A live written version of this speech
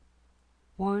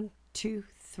One, two,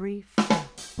 three, four.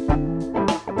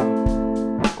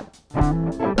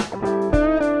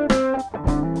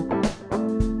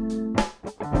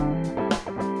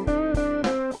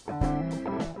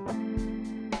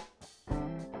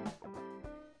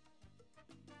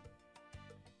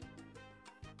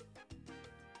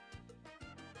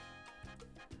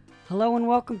 Hello and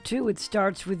welcome to It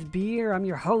Starts With Beer. I'm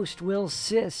your host, Will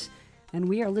Sis, and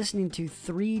we are listening to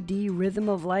 3D Rhythm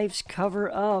of Life's cover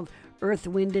of Earth,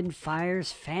 Wind, and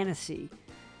Fire's Fantasy.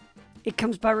 It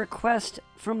comes by request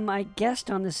from my guest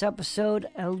on this episode,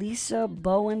 Elisa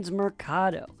Bowens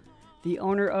Mercado, the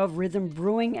owner of Rhythm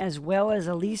Brewing, as well as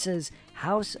Elisa's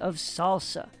House of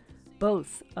Salsa,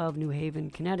 both of New Haven,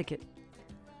 Connecticut.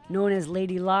 Known as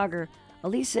Lady Lager,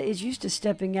 Elisa is used to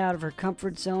stepping out of her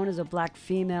comfort zone as a black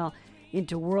female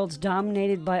into worlds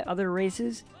dominated by other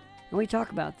races, and we talk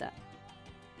about that,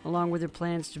 along with her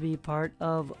plans to be part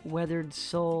of Weathered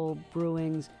Soul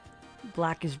Brewing's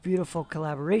Black is Beautiful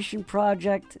collaboration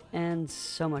project, and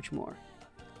so much more.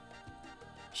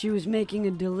 She was making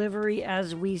a delivery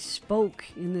as we spoke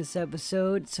in this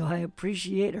episode, so I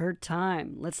appreciate her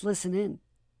time. Let's listen in.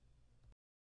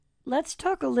 Let's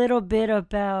talk a little bit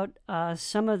about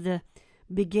some of the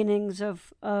beginnings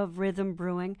of Rhythm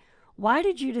Brewing. Why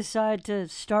did you decide to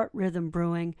start Rhythm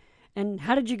Brewing, and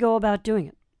how did you go about doing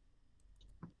it?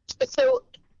 So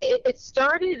it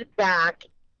started back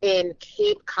in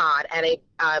Cape Cod at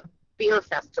a beer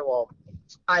festival.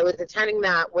 I was attending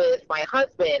that with my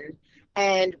husband,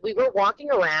 and we were walking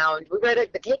around. We were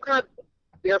at the Cape Cod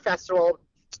Beer Festival,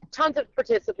 tons of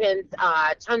participants,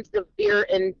 tons of beer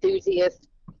enthusiasts.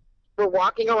 We're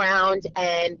walking around,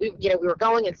 and we were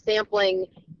going and sampling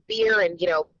beer, and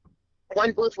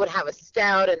one booth would have a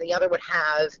stout, and the other would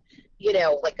have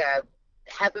like a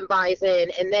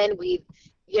Hefeweizen, and then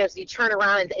so you turn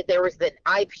around and there was an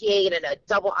IPA and a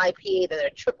double IPA, then a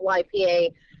triple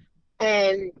IPA,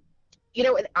 and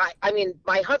and I mean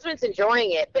my husband's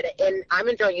enjoying it, and I'm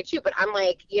enjoying it too. But I'm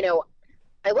like,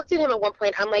 I looked at him at one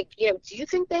point. I'm like, do you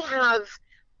think they have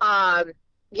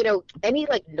any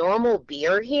like normal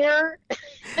beer here?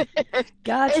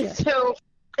 Gotcha. And so,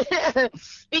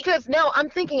 because no, I'm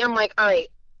like, all right.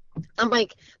 I'm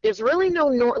like, there's really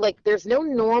there's no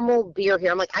normal beer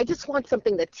here. I'm like, I just want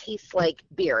something that tastes like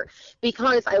beer.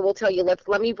 Because I will tell you,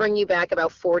 let me bring you back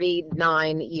about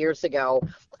 49 years ago.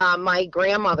 My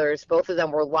grandmothers, both of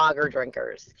them were lager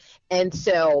drinkers. And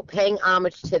so paying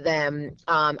homage to them,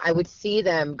 I would see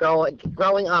them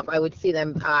growing up, I would see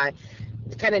them kind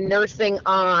of nursing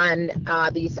on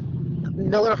these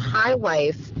Miller High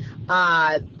Life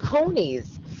ponies.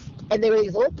 And they were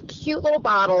these little cute little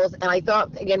bottles, and I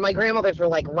thought, again, my grandmothers were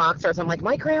like rock stars. I'm like,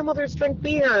 my grandmothers drink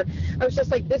beer. I was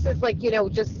just like, this is like,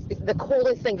 just the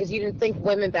coolest thing, because you didn't think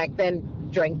women back then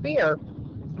drank beer,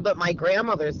 but my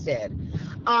grandmothers did.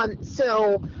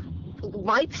 So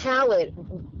my palate,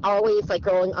 always like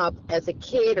growing up as a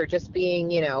kid or just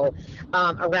being,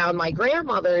 around my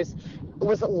grandmothers,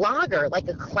 was a lager, like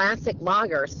a classic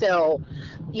lager. So,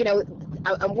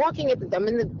 I'm walking I'm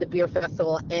in the beer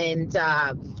festival, and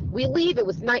we leave. It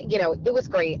was night, it was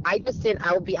great.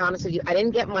 I'll be honest with you, I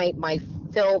didn't get my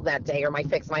fill that day, or my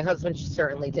fix. My husband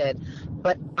certainly did,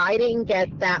 but I didn't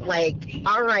get that, like,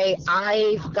 all right,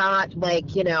 I've got, like,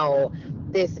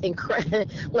 this incredible,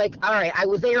 like, all right, I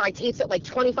was there, I tasted like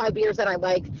 25 beers that I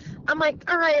liked. I'm like,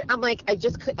 all right, I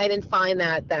didn't find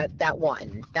that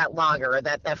lager, or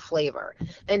that flavor.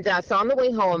 And so on the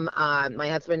way home, my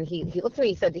husband, he looked at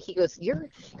me, he goes,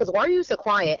 why are you so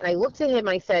quiet? And I looked at him, and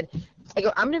I said,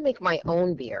 I'm going to make my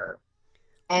own beer.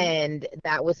 And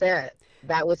that was it.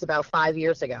 That was about 5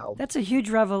 years ago. That's a huge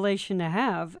revelation to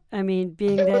have. I mean,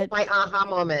 being it that... was my aha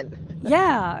moment.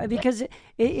 Yeah, because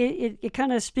it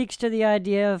kind of speaks to the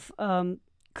idea of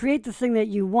create the thing that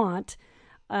you want.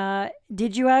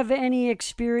 Did you have any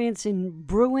experience in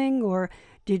brewing, or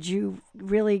did you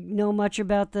really know much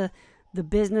about the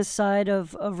business side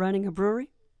of running a brewery?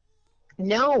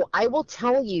 No, I will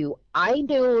tell you, I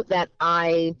knew that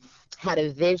I had a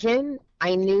vision.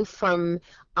 I knew from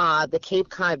the Cape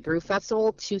Cod Brew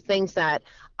Festival, two things: that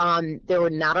there were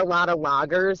not a lot of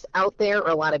lagers out there, or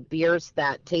a lot of beers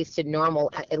that tasted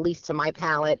normal, at least to my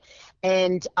palate.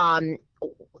 And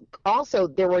also,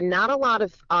 there were not a lot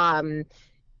of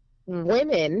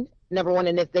women, number one,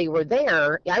 and if they were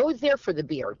there, I was there for the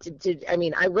beer.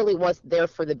 I really was there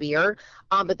for the beer,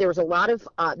 but there was not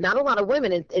a lot of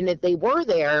women, and if they were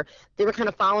there, they were kind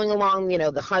of following along,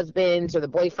 the husbands or the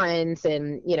boyfriends,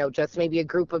 and, just maybe a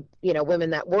group of, women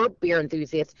that were beer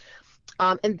enthusiasts.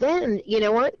 And then,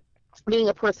 what? Being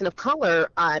a person of color,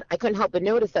 I couldn't help but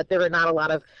notice that there were not a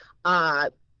lot of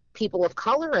people of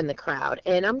color in the crowd.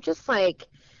 And I'm just like,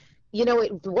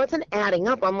 it wasn't adding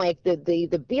up. I'm like,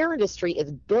 the beer industry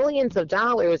is billions of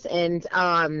dollars, and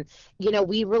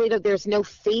we really don't, there's no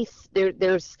face there.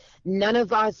 There's none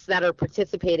of us that are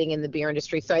participating in the beer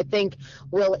industry. So I think,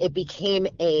 well, it became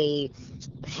a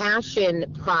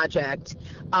passion project,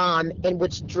 and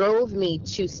which drove me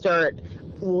to start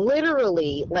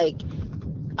literally like,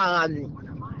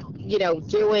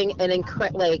 doing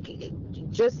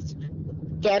just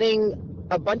getting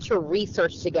a bunch of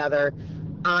research together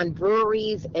on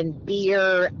breweries and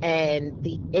beer and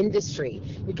the industry,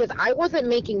 because I wasn't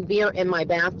making beer in my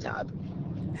bathtub.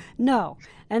 No.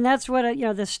 And that's what,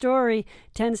 the story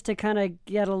tends to kind of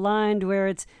get aligned where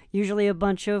it's usually a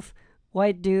bunch of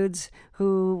white dudes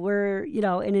who were,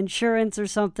 in insurance or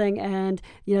something, and,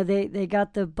 they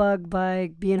got the bug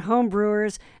by being home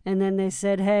brewers, and then they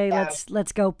said, hey, Yeah.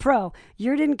 let's go pro.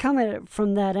 You didn't come at it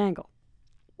from that angle.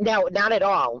 No, not at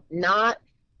all. Not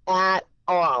at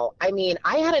all. I mean,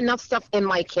 I had enough stuff in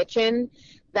my kitchen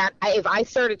that if I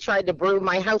started trying to brew,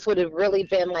 my house would have really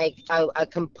been like a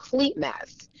complete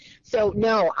mess. So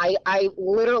no, I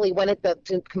literally went at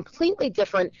the completely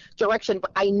different direction.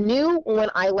 But I knew when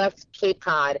I left Cape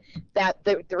Cod that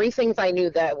the three things I knew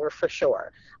that were for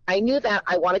sure. I knew that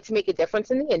I wanted to make a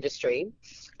difference in the industry.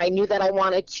 I knew that I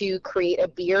wanted to create a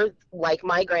beer like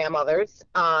my grandmothers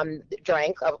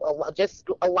drank, just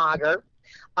a lager,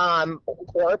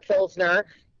 or a pilsner,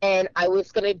 and I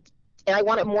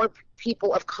wanted more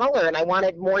people of color, and I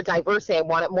wanted more diversity. I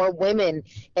wanted more women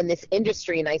in this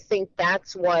industry, and I think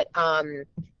that's what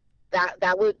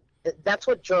that's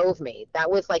what drove me. That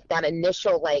was like that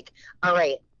initial, like, all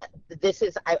right,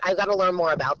 I got to learn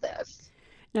more about this.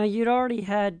 Now, you'd already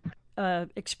had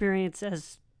experience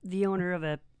as the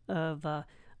owner of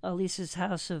Elisa's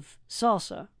House of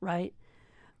Salsa, right?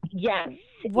 Yes,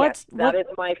 What's that what is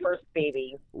my first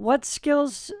baby. what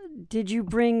skills did you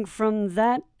bring from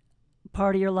that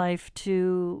part of your life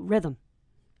to rhythm?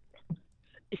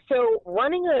 So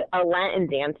running a Latin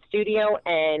dance studio,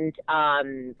 and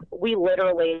we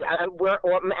literally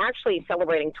I'm actually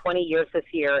celebrating 20 years this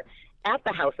year at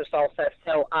the House of Salsa.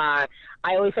 So I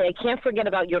always say I can't forget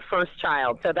about your first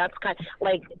child. So that's kind of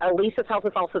like Elisa's House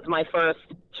of Salsa is my first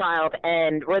child,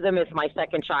 and rhythm is my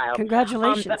second child.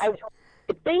 Congratulations.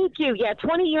 Thank you. Yeah,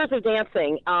 20 years of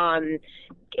dancing.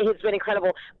 It has been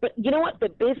incredible. But you know what? The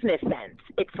business sense.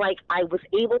 It's like I was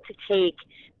able to take,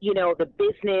 the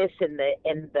business and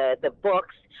the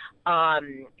books,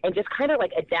 and just kind of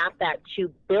like adapt that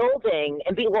to building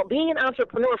and being an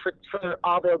entrepreneur for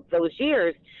all those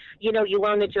years. You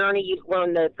learn the journey, you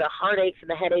learn the heartaches and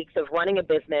the headaches of running a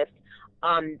business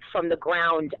from the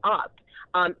ground up.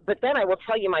 But then I will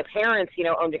tell you, my parents,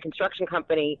 owned a construction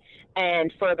company,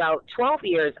 and for about 12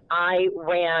 years, I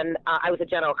was a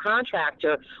general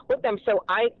contractor with them. So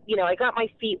I got my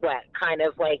feet wet, kind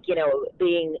of like,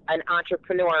 being an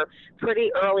entrepreneur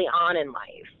pretty early on in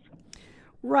life.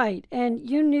 Right. And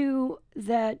you knew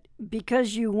that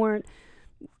because you weren't,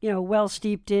 well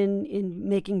steeped in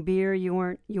making beer, you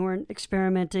weren't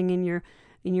experimenting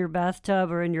in your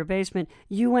bathtub or in your basement.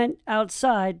 You went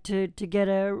outside to get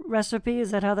a recipe.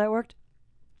 Is that how that worked?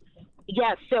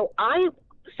 Yes. So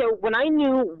when I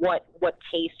knew what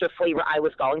taste or flavor I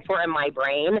was going for in my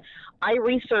brain, I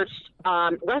researched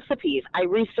recipes. I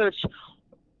researched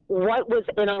what was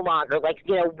in a lager, like,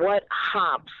 what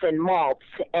hops and malts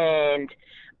and,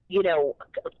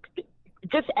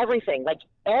 just everything, like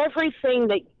everything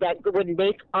that would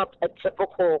make up a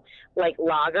typical like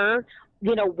lager,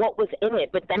 what was in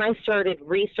it. But then I started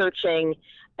researching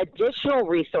additional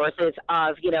resources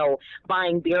of,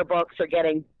 buying beer books or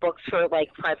getting books for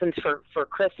like presents for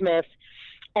Christmas,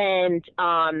 and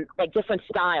like different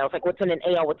styles, like what's in an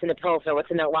ale, what's in a pilsner,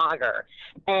 what's in a lager.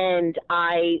 And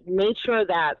I made sure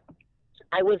that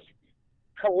I was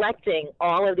collecting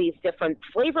all of these different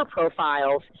flavor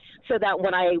profiles, so that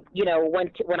when I,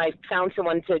 when I found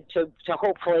someone to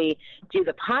hopefully do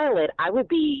the pilot, I would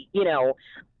be,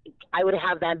 I would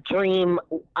have that dream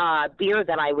beer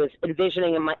that I was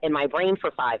envisioning in my brain for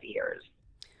 5 years.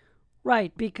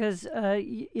 Right, because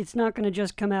it's not going to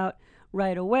just come out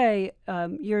right away.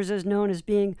 Yours is known as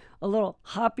being a little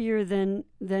hoppier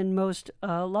than most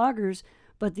lagers,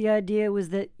 but the idea was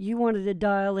that you wanted to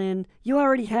dial in. You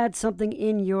already had something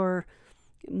in your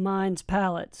mind's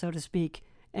palate, so to speak,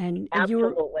 and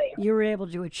Absolutely. you were able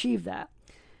to achieve that.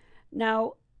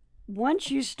 Now,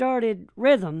 once you started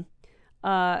Rhythm,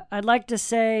 I'd like to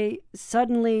say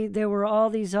suddenly there were all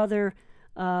these other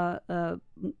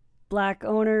black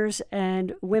owners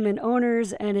and women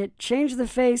owners, and it changed the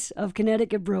face of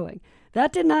Connecticut brewing.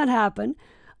 That did not happen,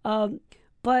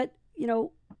 but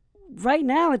right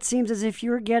now it seems as if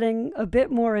you're getting a bit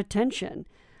more attention.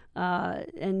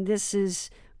 and this is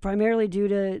primarily due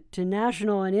to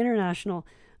national and international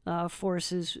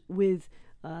forces with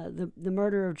the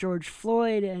murder of George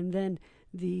Floyd and then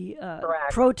the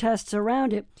protests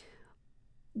around it.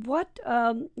 What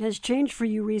has changed for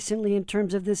you recently in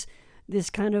terms of this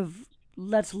kind of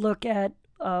let's look at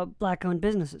Black-owned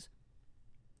businesses?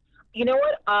 You know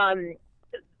what?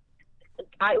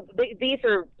 These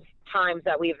are times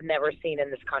that we've never seen in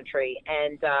this country,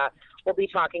 and we'll be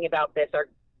talking about this. Our,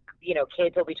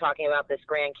 kids will be talking about this,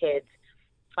 grandkids,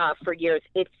 for years.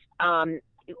 It's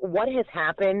what has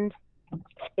happened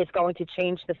is going to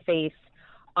change the face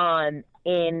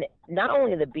in not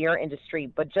only the beer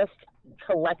industry, but just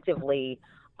collectively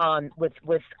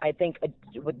with I think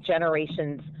with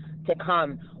generations to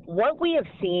come. What we have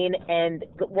seen,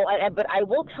 but I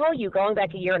will tell you, going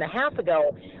back a year and a half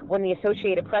ago, when the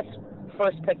Associated Press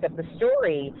first picked up the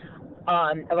story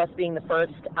of us being the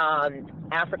first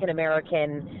African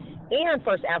American and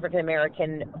first African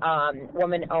American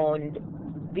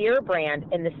woman-owned beer brand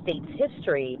in the state's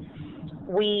history,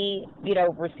 we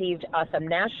received some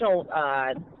national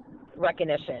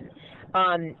recognition.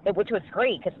 Which was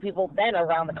great because people then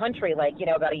around the country, about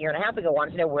a year and a half ago,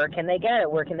 wanted to know where can they get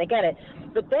it.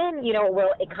 But then,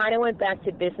 it kind of went back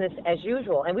to business as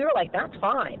usual, and we were like, that's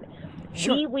fine.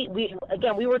 Sure. We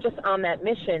were just on that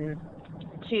mission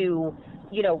to,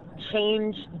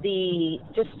 change the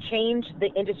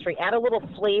industry, add a little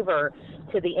flavor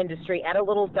to the industry, add a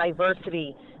little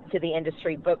diversity to the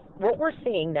industry. But what we're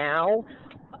seeing now,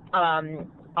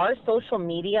 our social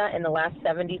media in the last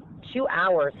 72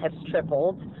 hours has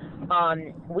tripled.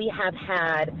 We have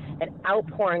had an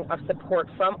outpouring of support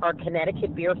from our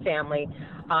Connecticut beer family.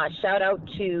 Shout out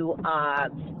to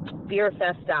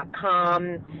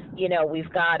beerfest.com.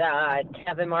 We've got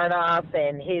Kevin Mardoff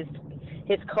and his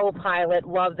co-pilot,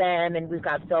 love them, and we've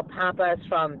got Phil Pappas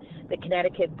from the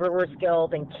Connecticut Brewers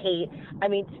Guild and Kate. I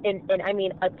mean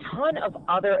a ton of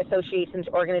other associations,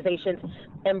 organizations,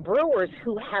 and brewers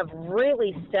who have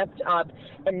really stepped up,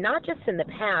 and not just in the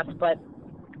past, but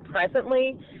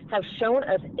presently have shown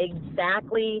us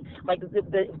exactly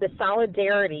the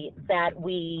solidarity that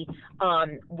we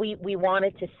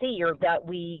wanted to see, or that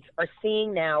we are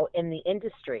seeing now in the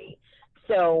industry.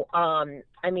 So,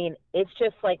 it's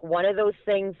just like one of those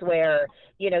things where,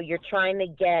 you're trying to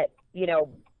get,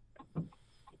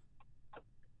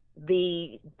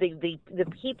 the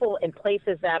people in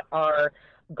places that are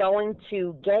going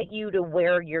to get you to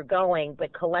where you're going,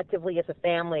 but collectively as a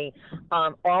family,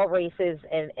 all races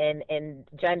and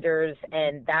genders,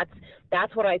 and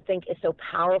that's what I think is so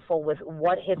powerful with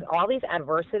all these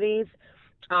adversities.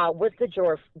 With the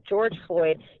George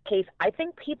Floyd case, I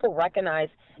think people recognize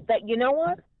that,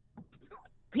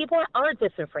 people are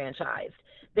disenfranchised.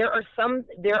 There are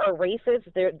races,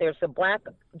 there's the Black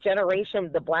generation,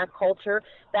 the Black culture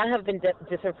that have been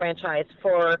disenfranchised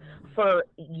for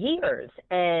years.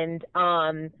 And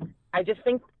I just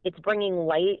think it's bringing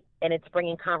light, and it's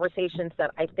bringing conversations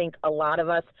that I think a lot of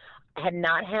us had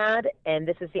not had. And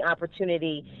this is the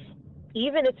opportunity,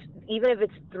 even if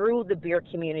it's through the beer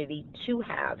community, to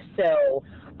have. So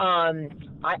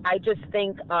I just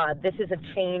think this is a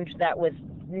change that was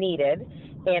needed,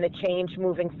 and a change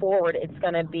moving forward. It's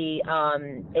going to be,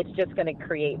 it's just going to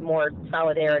create more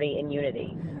solidarity and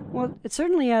unity. Well, it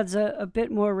certainly adds a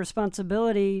bit more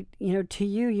responsibility, to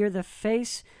you. You're the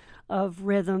face of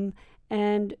RYTHM,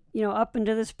 and, up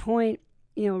until this point,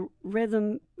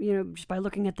 RYTHM, just by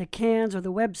looking at the cans or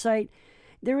the website,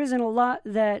 there isn't a lot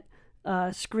that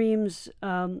screams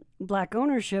Black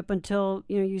ownership until,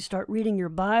 you start reading your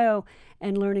bio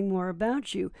and learning more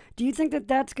about you. Do you think that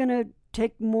that's going to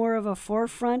take more of a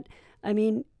forefront? I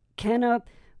mean,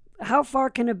 how far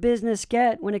can a business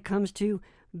get when it comes to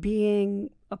being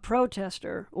a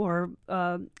protester, or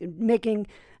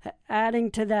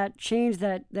adding to that change,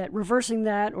 that reversing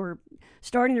that, or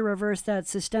starting to reverse that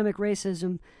systemic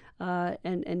racism,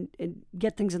 and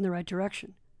get things in the right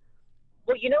direction?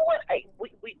 Well, you know what?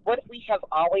 What we have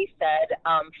always said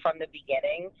from the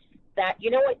beginning, that,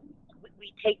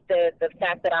 we take the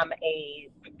fact that I'm a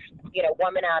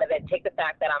woman out of it, take the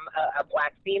fact that I'm a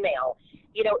Black female.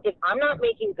 If I'm not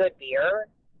making good beer,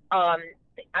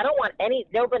 I don't want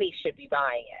nobody should be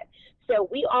buying it. So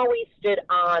we always stood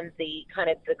on the kind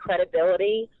of the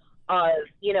credibility of,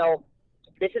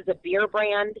 this is a beer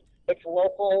brand, it's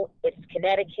local, it's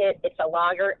Connecticut, it's a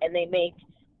lager, and they make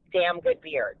damn good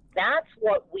beer. That's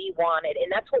what we wanted,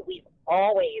 and that's what we've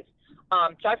always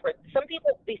tried for. Some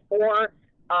people before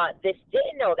this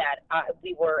didn't know that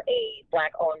we were a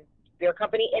Black-owned beer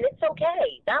company, and it's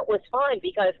okay. That was fine,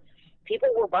 because people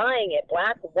were buying it,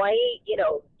 black, white,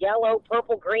 yellow,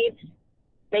 purple, green.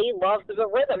 they loved the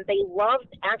rhythm. They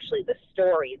loved actually the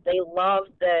story. They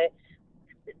loved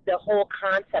the whole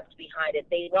concept behind it.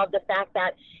 They loved the fact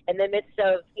that in the midst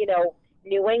of,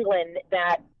 New England,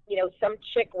 that, some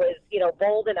chick was,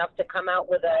 bold enough to come out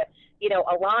with a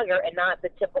lager and not the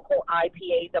typical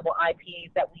IPA, double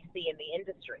IPAs that we see in the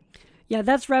industry. Yeah,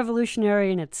 that's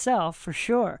revolutionary in itself, for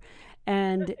sure.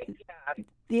 And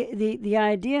Yeah. the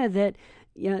idea that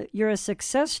you're a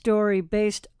success story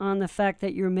based on the fact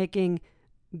that you're making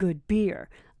good beer,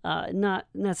 not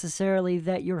necessarily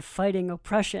that you're fighting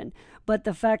oppression, but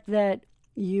the fact that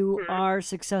you Mhm. are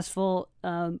successful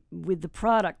with the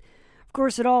product. Of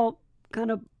course, it all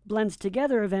kind of blends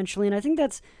together eventually, and I think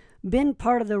that's been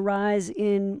part of the rise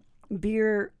in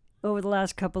beer over the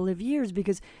last couple of years,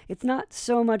 because it's not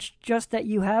so much just that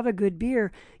you have a good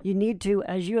beer. You need to,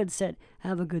 as you had said,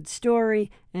 have a good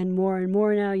story, and more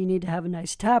now you need to have a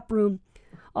nice tap room.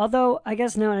 Although I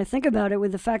guess now when I think about it,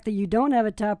 with the fact that you don't have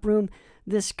a tap room,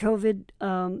 this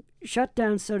COVID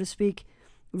shutdown, so to speak,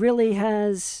 really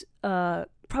has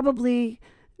probably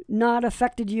not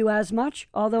affected you as much.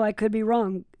 Although I could be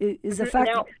wrong. Is the fact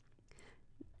Now,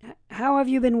 how have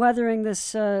you been weathering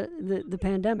this the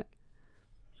pandemic?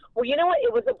 well, you know what?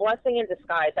 It was a blessing in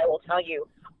disguise, I will tell you.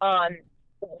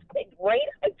 Right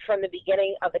from the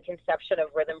beginning of the conception of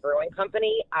Rhythm Brewing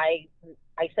Company, I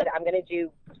said I'm going to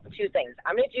do two things.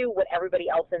 I'm going to do what everybody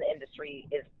else in the industry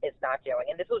is not doing,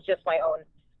 and this was just my own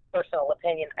personal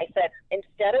opinion. I said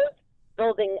instead of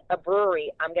building a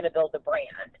brewery, I'm going to build a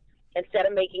brand. Instead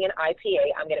of making an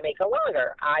IPA, I'm going to make a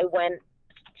lager. I went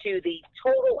to the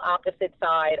total opposite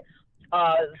side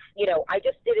of, I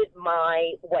just did it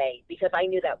my way because I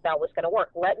knew that that was going to work.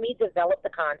 Let me develop the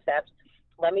concept.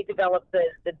 Let me develop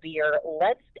the beer.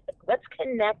 Let's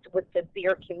connect with the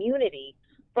beer community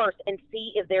first and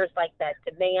see if there's like that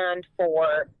demand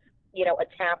for, a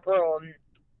tap room,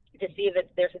 to see if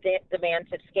there's a demand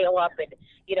to scale up and,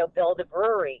 build a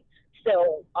brewery.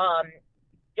 So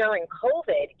during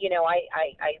COVID,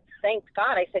 I thanked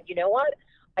God. I said, you know what?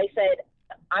 I said,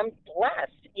 I'm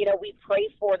blessed. We pray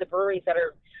for the breweries that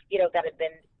are, that have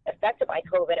been affected by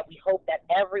COVID, and we hope that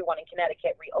everyone in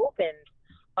Connecticut reopens.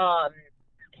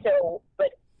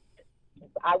 But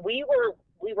we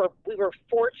were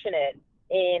fortunate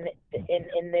in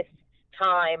this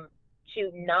time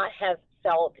to not have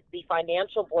felt the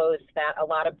financial blows that a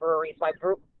lot of breweries,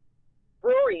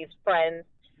 breweries friends,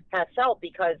 have felt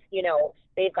because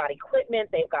they've got equipment,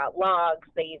 they've got logs,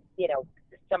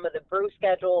 some of the brew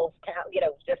schedules,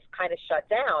 just kind of shut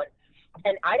down.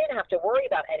 And I didn't have to worry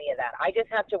about any of that. I just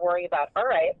have to worry about, all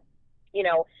right,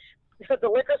 so the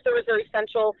liquor stores are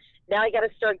essential. Now you got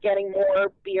to start getting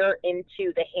more beer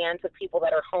into the hands of people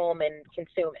that are home and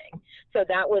consuming. So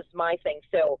that was my thing.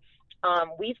 So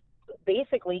we've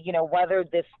basically, weathered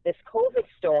this COVID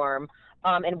storm,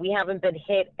 and we haven't been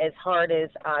hit as hard as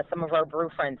some of our brew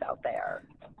friends out there.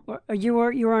 You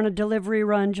were on a delivery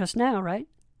run just now, right?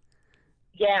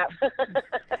 Yeah.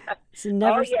 So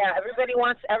never, Oh yeah. Everybody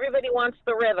wants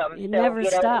the rhythm. it So never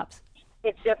stops.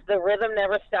 it's just the rhythm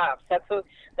never stops.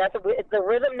 The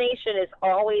Rhythm Nation is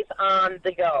always on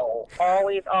the go.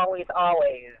 Always, always,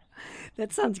 always.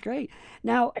 That sounds great.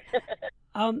 Now,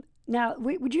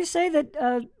 would you say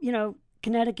that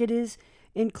Connecticut is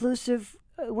inclusive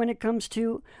when it comes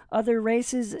to other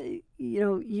races?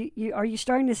 Are you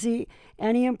starting to see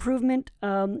any improvement?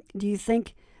 Do you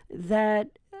think that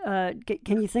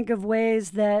can you think of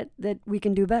ways that we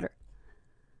can do better?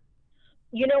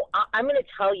 I'm going to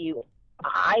tell you,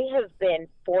 I have been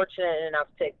fortunate enough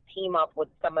to team up with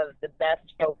some of the best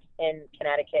folks in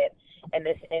Connecticut in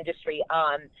this industry.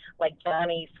 Like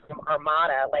Johnny from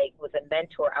Armada, was a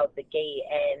mentor out the gate,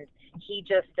 and he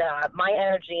just my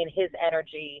energy and his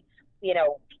energy,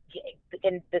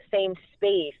 in the same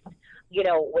space,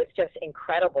 was just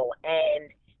incredible. And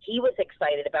he was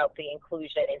excited about the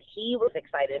inclusion, and he was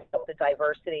excited about the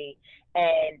diversity,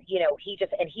 and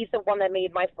he's the one that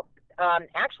made my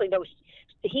actually no,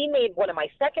 he made one of my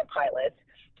second pilots.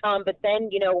 But then,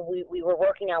 we were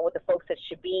working out with the folks at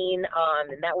Shabine,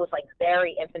 and that was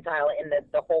very infantile in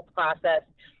the whole process.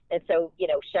 And so,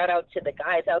 shout out to the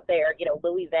guys out there,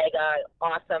 Louis Vega,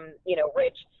 awesome,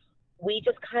 Rich. We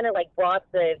just kind of brought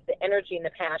the energy and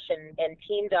the passion and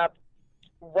teamed up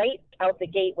right out the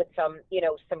gate with some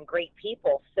great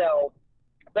people. So,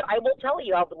 but I will tell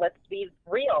you, let's be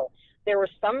real. There were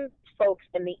some folks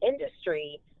in the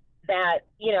industry that,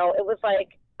 it was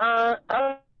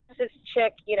this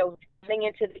chick, getting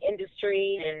into the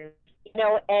industry, and,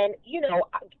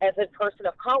 as a person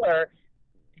of color,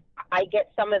 I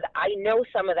know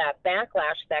some of that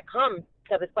backlash that comes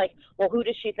because it's like, well, who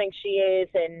does she think she is?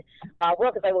 And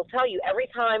well, because I will tell you, every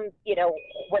time,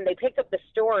 when they picked up the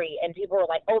story and people were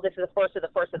like, oh, this is the first of the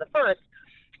first of the first,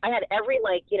 I had every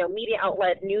media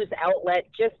outlet, news outlet,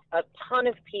 just a ton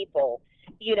of people,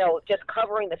 just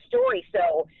covering the story.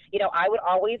 So, I would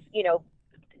always,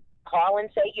 call and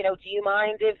say, do you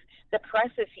mind if the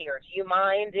press is here? Do you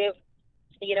mind if,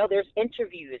 there's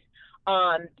interviews?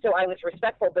 So I was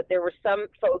respectful, but there were some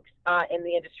folks in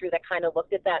the industry that kind of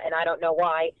looked at that, and I don't know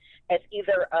why, as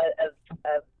either a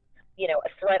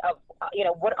threat of,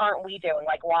 what aren't we doing?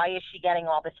 Like, why is she getting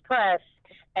all this press,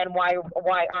 and why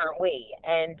aren't we?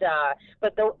 And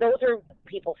but those are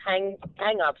people's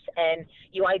hang-ups, and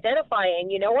you identify, and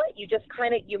you know what? You just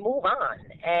kind of, you move on,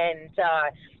 and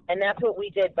that's what we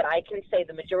did. But I can say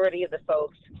the majority of the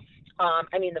folks,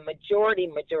 the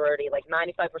majority, like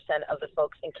 95% of the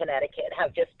folks in Connecticut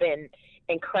have just been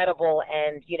incredible,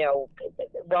 and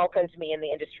welcomed me in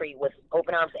the industry with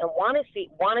open arms, and wanted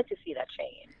to see that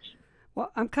change.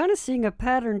 Well, I'm kind of seeing a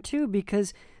pattern too,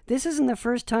 because this isn't the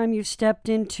first time you've stepped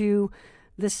into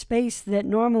the space that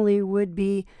normally would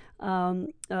be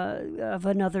of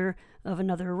another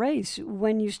race.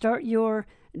 When you start your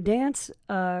dance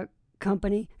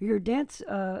company, your dance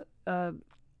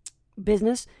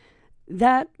business,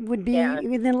 that would be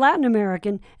then Latin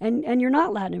American, and you're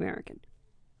not Latin American.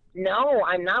 No,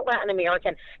 I'm not Latin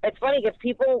American. It's funny because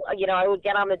people, I would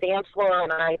get on the dance floor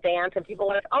and I dance, and people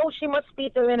were like, oh, she must be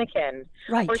Dominican,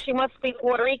 right, or she must be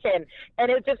Puerto Rican.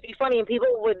 And it would just be funny. And people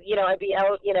would, I'd be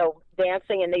out,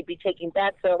 dancing, and they'd be taking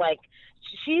bets. They're like,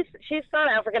 she's not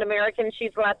African American,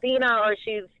 she's Latina, or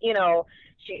she's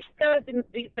going to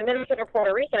be Dominican or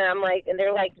Puerto Rican. And I'm like, and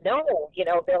they're like, no,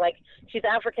 they're like, she's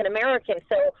African American.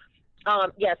 So,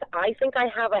 yes, I think I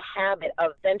have a habit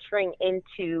of venturing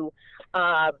into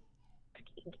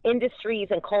industries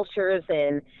and cultures,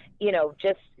 and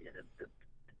just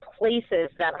places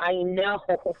that I know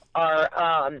are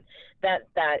that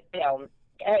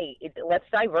hey, let's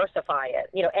diversify it.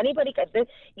 Anybody can.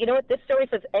 What this story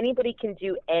says, anybody can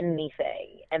do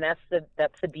anything, and that's the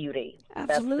beauty.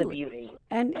 Absolutely. That's the beauty.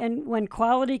 And when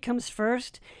quality comes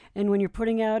first, and when you're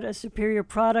putting out a superior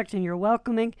product and you're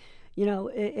welcoming,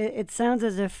 it sounds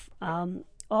as if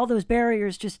all those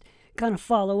barriers just kind of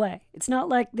fall away. It's not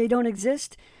like they don't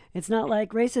exist. It's not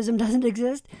like racism doesn't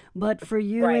exist. But for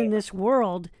you in this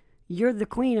world, you're the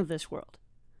queen of this world.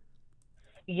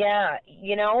 Yeah,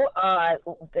 it's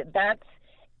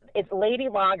Lady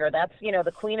Lager. That's,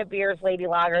 the queen of beers, Lady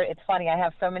Lager. It's funny, I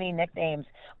have so many nicknames,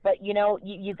 but you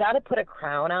got to put a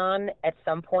crown on at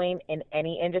some point in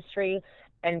any industry,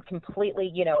 and completely,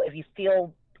 if you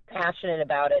feel passionate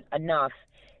about it enough,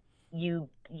 you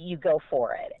go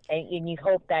for it, and you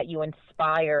hope that you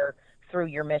inspire through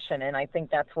your mission. And I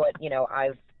think that's what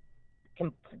I'm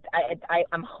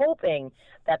hoping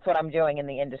that's what I'm doing in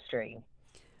the industry.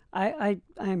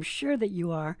 I'm sure that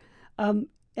you are, and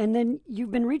then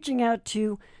you've been reaching out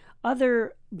to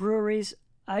other breweries.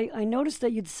 I noticed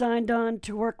that you'd signed on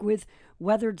to work with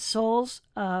Weathered Souls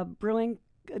Brewing,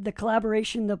 the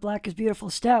collaboration, the Black is Beautiful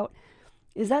Stout.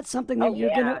 Is that something that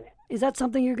you're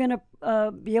gonna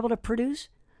be able to produce?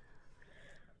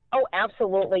 Oh,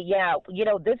 absolutely, yeah.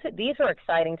 These are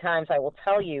exciting times, I will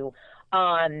tell you.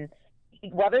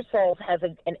 Weathered Souls has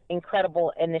an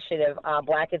incredible initiative,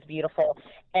 Black is Beautiful,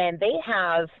 and they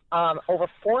have over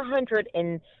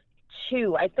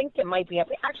 402. I think it might be up.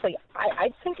 Actually,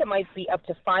 I think it might be up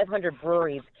to 500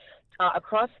 breweries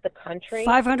across the country.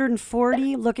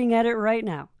 540. Looking at it right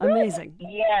now, amazing.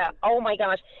 Yeah. Oh my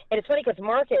gosh. And it's funny because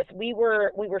Marcus, we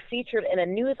were featured in a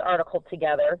news article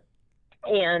together,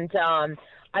 and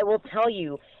I will tell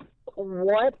you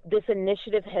what this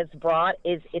initiative has brought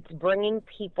is it's bringing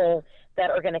people that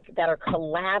are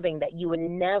collabing that you would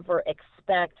never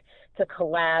expect to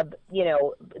collab,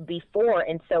 before.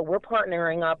 And so we're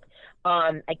partnering up.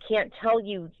 I can't tell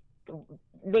you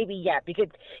maybe yet because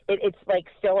it's like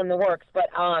still in the works, but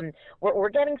we're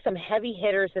getting some heavy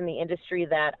hitters in the industry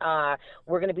that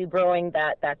we're going to be brewing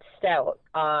that stout,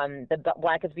 the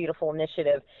Black is Beautiful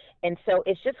initiative. And so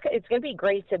it's going to be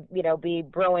great to be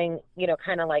brewing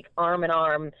kind of like arm in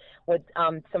arm with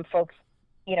some folks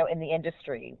in the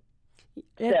industry.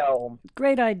 So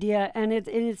great idea, and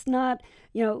it's not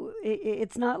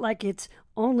it's not like it's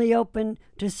only open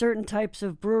to certain types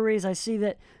of breweries. I see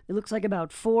that it looks like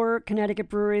about 4 Connecticut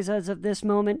breweries as of this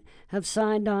moment have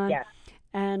signed on. Yeah.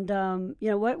 And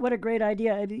what a great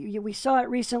idea. We saw it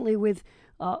recently with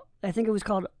I think it was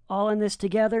called All in This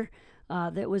Together,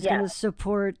 that was going to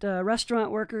support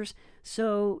restaurant workers.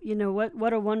 So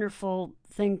what a wonderful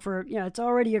thing for it's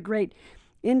already a great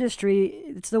industry,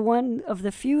 it's the one of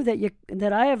the few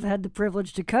that I have had the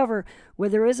privilege to cover where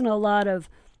there isn't a lot of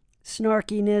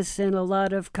snarkiness and a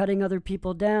lot of cutting other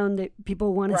people down. That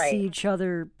people want to see Right. each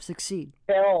other succeed.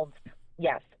 Build,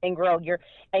 yes, and grow. You're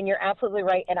absolutely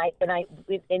right. And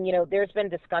there's been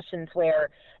discussions where,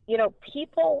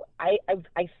 people. I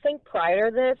think prior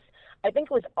to this, I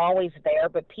think it was always there,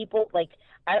 but people like.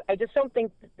 I just don't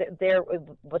think that there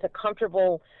was a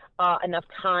comfortable enough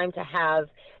time to have,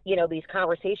 these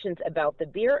conversations about the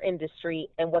beer industry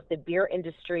and what the beer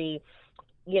industry,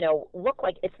 look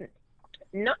like.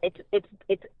 No,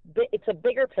 it's a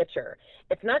bigger picture.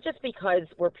 It's not just because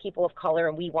we're people of color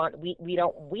and we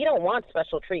don't want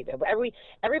special treatment.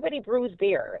 Everybody brews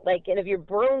beer. Like, and if you're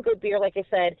brewing good beer, like I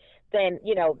said, then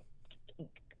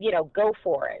go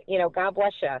for it. God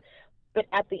bless you. But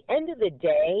at the end of the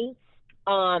day,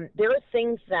 there are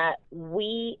things that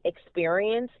we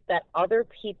experience that other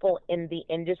people in the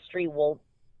industry will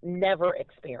never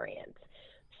experience.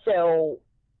 So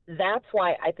that's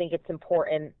why I think it's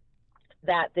important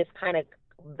that this kind of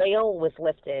veil was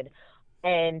lifted.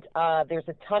 And there's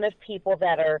a ton of people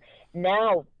that are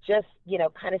now just,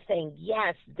 kind of saying,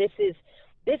 yes, this is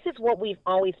what we've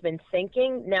always been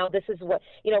thinking. Now this is what,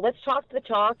 let's talk the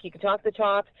talk. You can talk the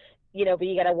talk, but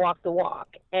you got to walk the walk.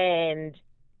 And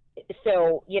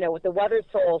so, with the Weathered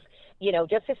Souls,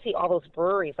 just to see all those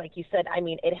breweries, like you said, I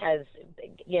mean, it has,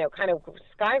 kind of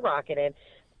skyrocketed.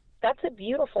 That's a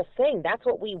beautiful thing. That's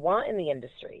what we want in the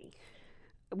industry.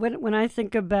 When I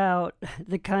think about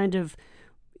the kind of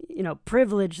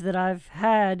privilege that I've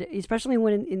had, especially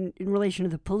when in relation to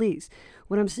the police,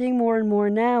 what I'm seeing more and more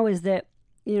now is that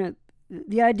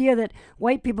the idea that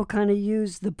white people kind of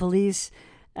use the police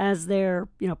as their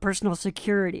personal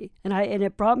security, and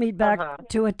it brought me back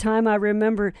to a time I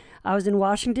remember. I was in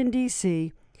Washington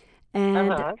D.C.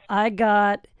 and I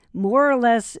got more or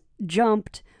less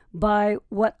jumped by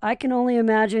what I can only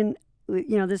imagine.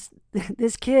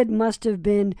 This kid must have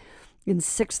been in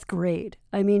sixth grade.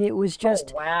 I mean, it was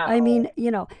just, Oh, wow. I mean,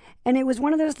 and it was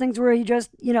one of those things where he just,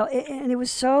 and it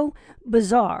was so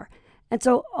bizarre. And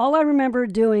so all I remember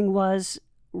doing was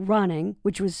running,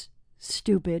 which was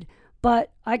stupid,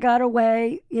 but I got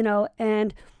away,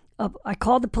 and I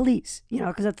called the police,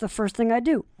 because that's the first thing I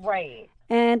do. Right.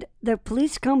 And the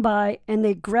police come by and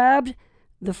they grabbed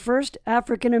the first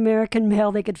African American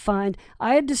male they could find.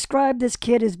 I had described this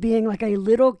kid as being like a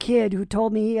little kid who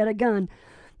told me he had a gun.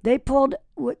 They pulled,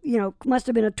 must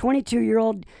have been a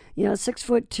 22-year-old,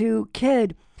 6'2"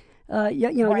 kid, Right.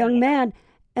 young man.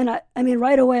 And I mean,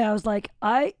 right away I was like,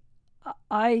 I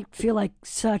feel like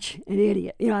such an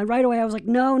idiot. And right away I was like,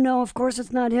 no, of course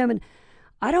it's not him. And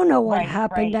I don't know what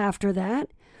happened after that.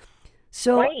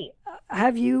 So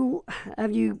have you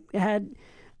had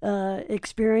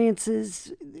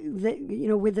experiences that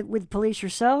with police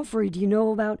yourself, or do you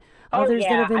know about others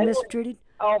that have been mistreated?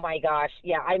 Oh my gosh,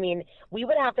 yeah. I mean, we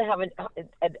would have to have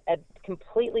a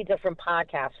completely different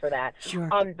podcast for that. Sure.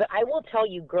 But I will tell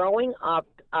you, growing up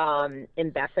in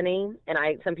Bethany, and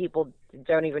some people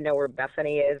don't even know where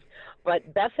Bethany is,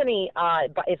 but Bethany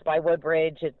is by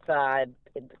Woodbridge. It's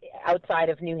outside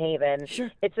of New Haven.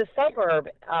 Sure. It's a suburb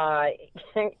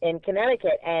in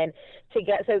Connecticut, and to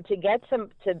get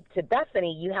to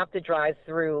Bethany, you have to drive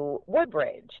through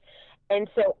Woodbridge. And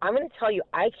so I'm going to tell you,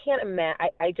 I can't imagine.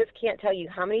 I just can't tell you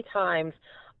how many times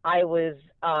I was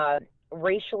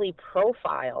racially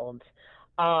profiled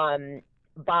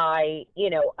by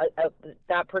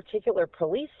that particular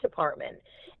police department,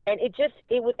 and it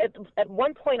was at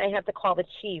one point I had to call the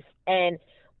chief, and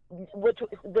which was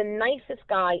the nicest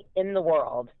guy in the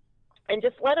world, and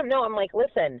just let him know. I'm like,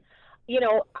 listen,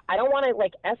 I don't want to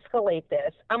like escalate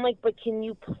this. I'm like, but can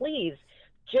you please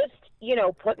just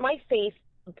put my face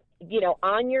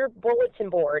on your bulletin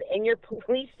board in your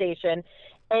police station,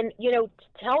 and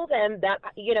tell them that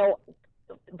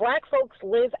black folks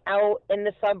live out in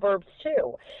the suburbs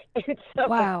too. And so,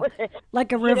 wow,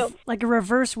 like a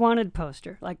reverse wanted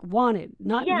poster, like wanted,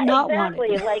 not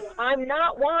exactly. wanted. Like, I'm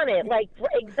not wanted. Like,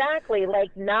 exactly, like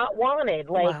not wanted.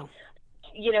 Like, wow.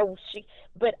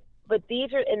 But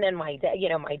these are, and then my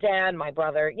dad, my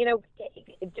brother,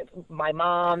 my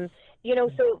mom.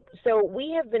 So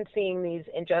we have been seeing these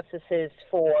injustices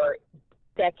for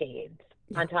decades,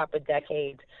 on top of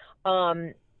decades.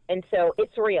 And so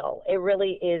it's real. It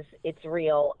really is. It's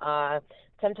real.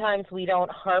 Sometimes we don't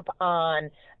harp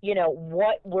on,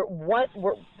 what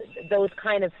were those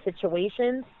kind of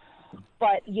situations,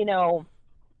 but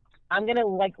I'm gonna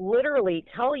like literally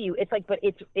tell you, it's like, but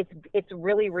it's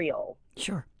really real.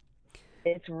 Sure.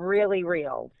 It's really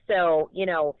real. So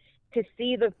to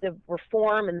see the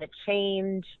reform and the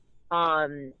change,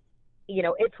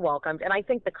 it's welcomed. And I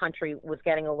think the country was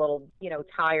getting a little,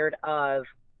 tired of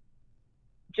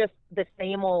just the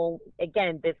same old,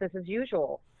 again, business as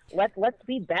usual. Let's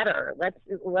be better.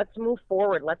 Let's move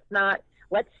forward.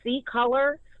 Let's see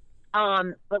color,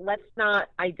 but let's not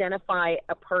identify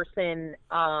a person,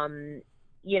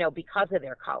 because of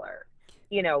their color.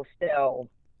 So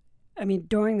I mean,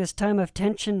 during this time of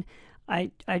tension,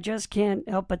 I just can't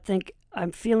help but think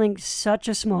I'm feeling such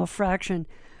a small fraction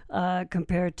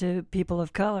compared to people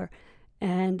of color.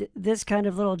 And this kind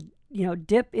of little,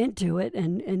 dip into it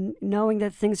and knowing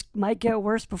that things might get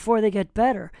worse before they get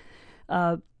better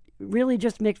uh, really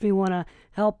just makes me want to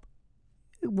help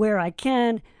where I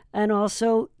can, and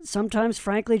also sometimes,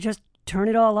 frankly, just turn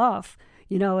it all off,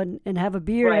 and have a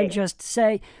beer and right, just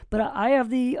say, but I have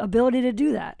the ability to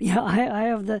do that. I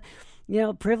have the,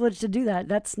 privilege to do that.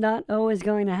 That's not always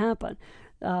going to happen.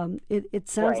 It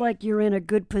sounds right. like you're in a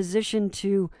good position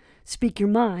to speak your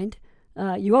mind.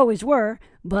 You always were,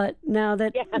 but now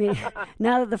that Yeah.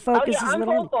 now that the Oh yeah, focus is a I'm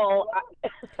little, vocal.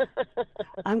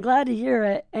 I'm glad to hear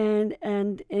it, and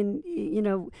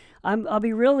I'll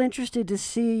be real interested to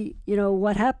see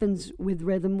what happens with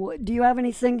rhythm. Do you have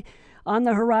anything on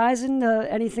the horizon?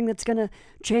 Anything that's going to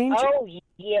change? Oh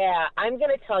yeah, I'm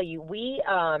gonna tell you. We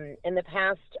in the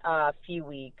past few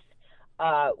weeks,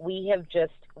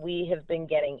 we have been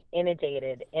getting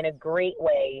inundated in a great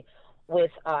way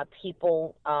with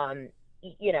people.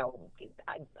 You know,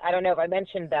 I don't know if I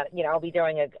mentioned that. I'll be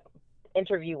doing a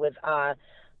interview with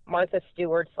Martha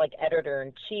Stewart's like editor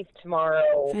in chief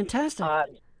tomorrow. Fantastic. Uh,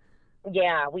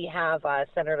 yeah, we have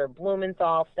Senator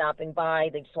Blumenthal stopping by.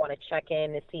 They just want to check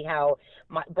in to see how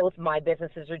both my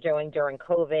businesses are doing during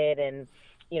COVID, and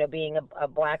being a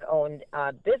black-owned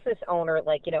business owner.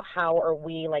 Like, how are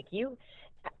we? Like you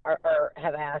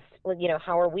have asked,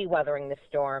 how are we weathering the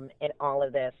storm in all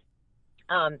of this?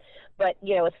 Um, but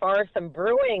as far as some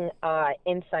brewing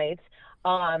insights,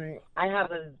 I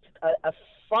have a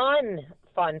fun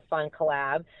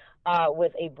collab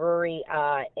with a brewery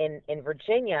in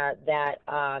Virginia that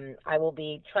I will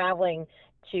be traveling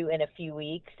to in a few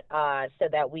weeks, so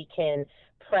that we can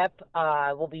prep.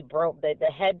 Will be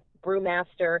the head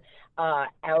brewmaster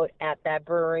out at that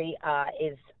brewery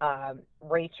is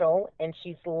Rachel, and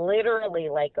she's literally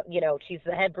like, she's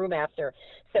the head brewmaster.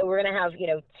 So we're gonna have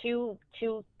two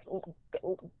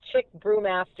chick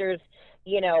brewmasters,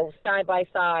 side by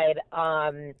side.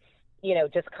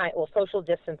 Just social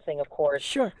distancing, of course,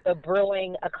 Sure. but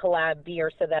brewing a collab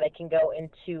beer so that it can go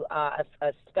into a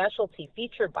specialty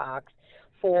feature box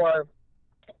for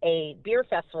a beer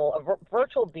festival,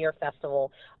 virtual beer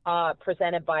festival,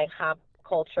 presented by Hop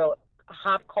Culture,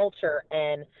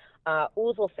 and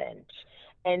Ouzelfinch.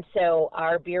 And so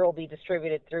our beer will be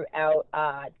distributed throughout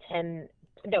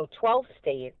 12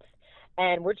 states,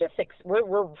 and we're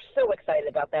so excited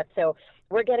about that. So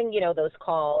we're getting those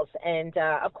calls, and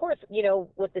of course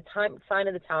with the time sign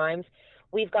of the times,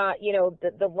 we've got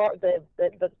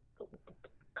the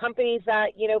companies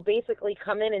that basically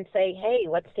come in and say, hey,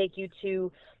 let's take you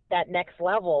to that next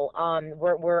level.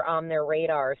 We're on their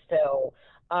radar. So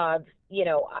uh,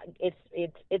 it's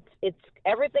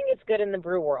everything is good in the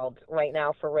brew world right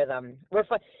now for rhythm. We're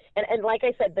fun, and like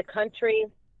I said, the country,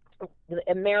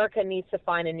 America needs to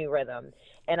find a new rhythm.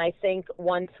 And I think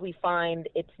once we find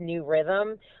its new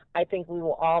rhythm, I think we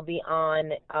will all be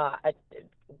on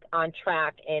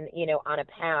track, and on a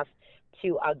path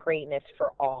to greatness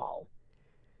for all.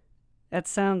 That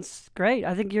sounds great.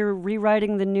 I think you're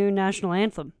rewriting the new national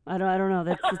anthem. I don't know.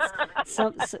 That's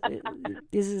it's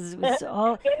this is it's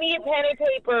all. Give me a pen and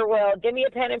paper, Will. Give me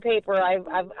a pen and paper. I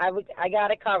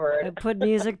got it I covered. put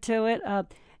music to it. Now,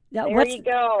 There you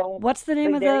go. what's the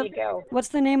name of There you go.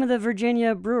 the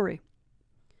Virginia brewery?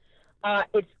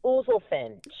 It's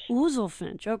Ouzelfinch.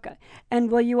 Ouzelfinch. Okay. And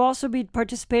will you also be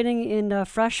participating in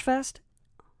Fresh Fest?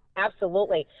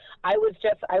 Absolutely. I was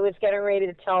getting ready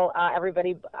to tell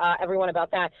everyone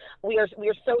about that. We are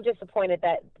so disappointed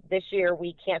that this year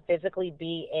we can't physically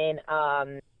be in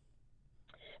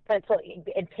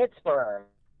in Pittsburgh.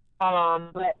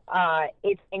 But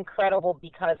it's incredible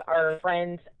because our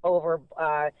friends over,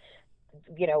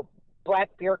 you know, Black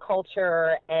Beer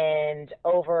Culture, and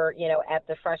over, at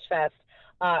the Fresh Fest,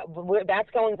 that's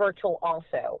going virtual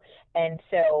also. And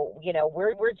so,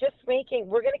 we're going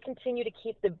to continue to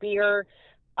keep the beer,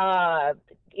 uh,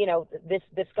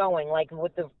 this going, like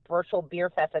with the virtual beer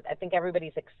fest. I think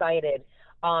everybody's excited,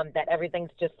 that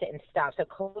everything's just didn't stop. So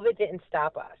COVID didn't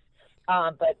stop us.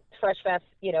 But Fresh Fest,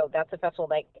 that's a festival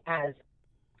that has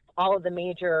all of the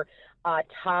major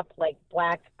top like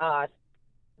black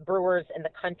brewers in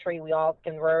the country. We all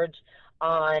converge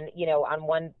on, on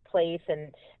one place,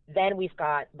 and then we've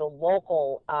got the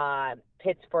local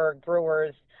Pittsburgh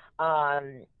brewers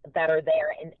that are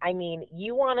there. And I mean,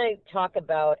 you want to talk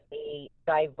about a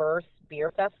diverse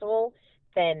beer festival,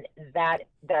 then that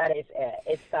is it.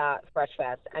 It's Fresh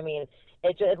Fest. I mean,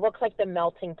 it looks like the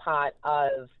melting pot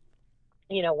of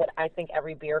what I think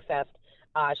every beer fest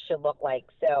should look like.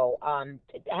 So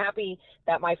happy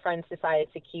that my friends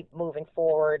decided to keep moving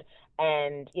forward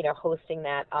and hosting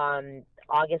that on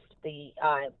August the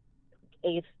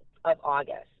 8th of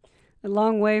August. A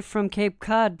long way from Cape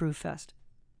Cod Brewfest.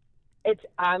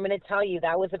 I'm going to tell you,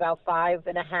 that was about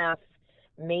 5.5,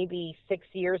 maybe 6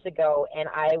 years ago, and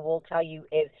I will tell you,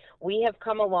 we have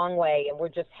come a long way, and we're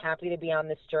just happy to be on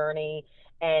this journey,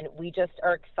 and we just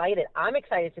are excited. I'm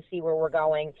excited to see where we're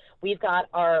going. We've got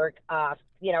our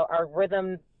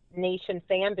Rhythm Nation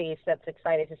fan base that's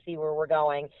excited to see where we're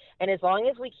going, and as long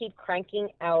as we keep cranking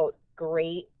out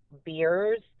great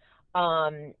beers,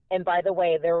 and by the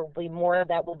way, there will be more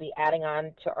that we'll be adding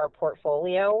on to our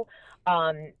portfolio.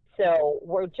 So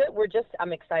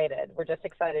I'm excited. We're just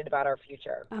excited about our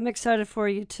future. I'm excited for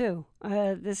you too.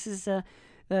 This is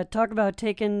talk about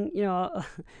taking a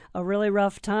really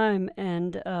rough time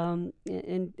and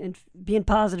being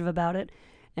positive about it,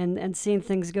 and seeing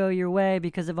things go your way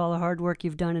because of all the hard work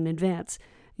you've done in advance.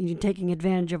 You're taking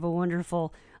advantage of a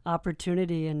wonderful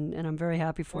opportunity, and I'm very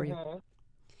happy for you.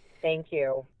 Thank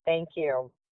you. Thank you.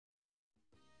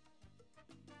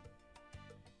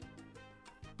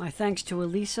 My thanks to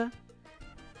Elisa.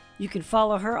 You can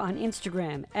follow her on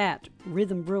Instagram at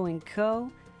Rhythm Brewing Co.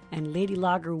 and Lady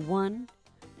Lager 1.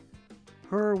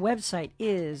 Her website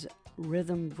is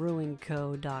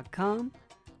rhythmbrewingco.com,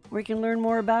 where you can learn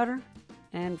more about her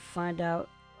and find out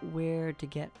where to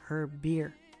get her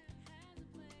beer.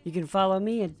 You can follow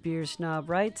me at Beer Snob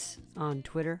Writes on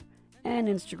Twitter and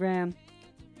Instagram.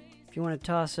 If you want to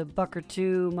toss a buck or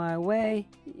two my way,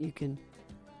 you can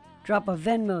drop a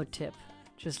Venmo tip.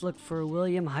 Just look for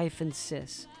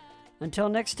William-Sis. Until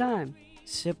next time,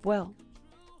 sip well.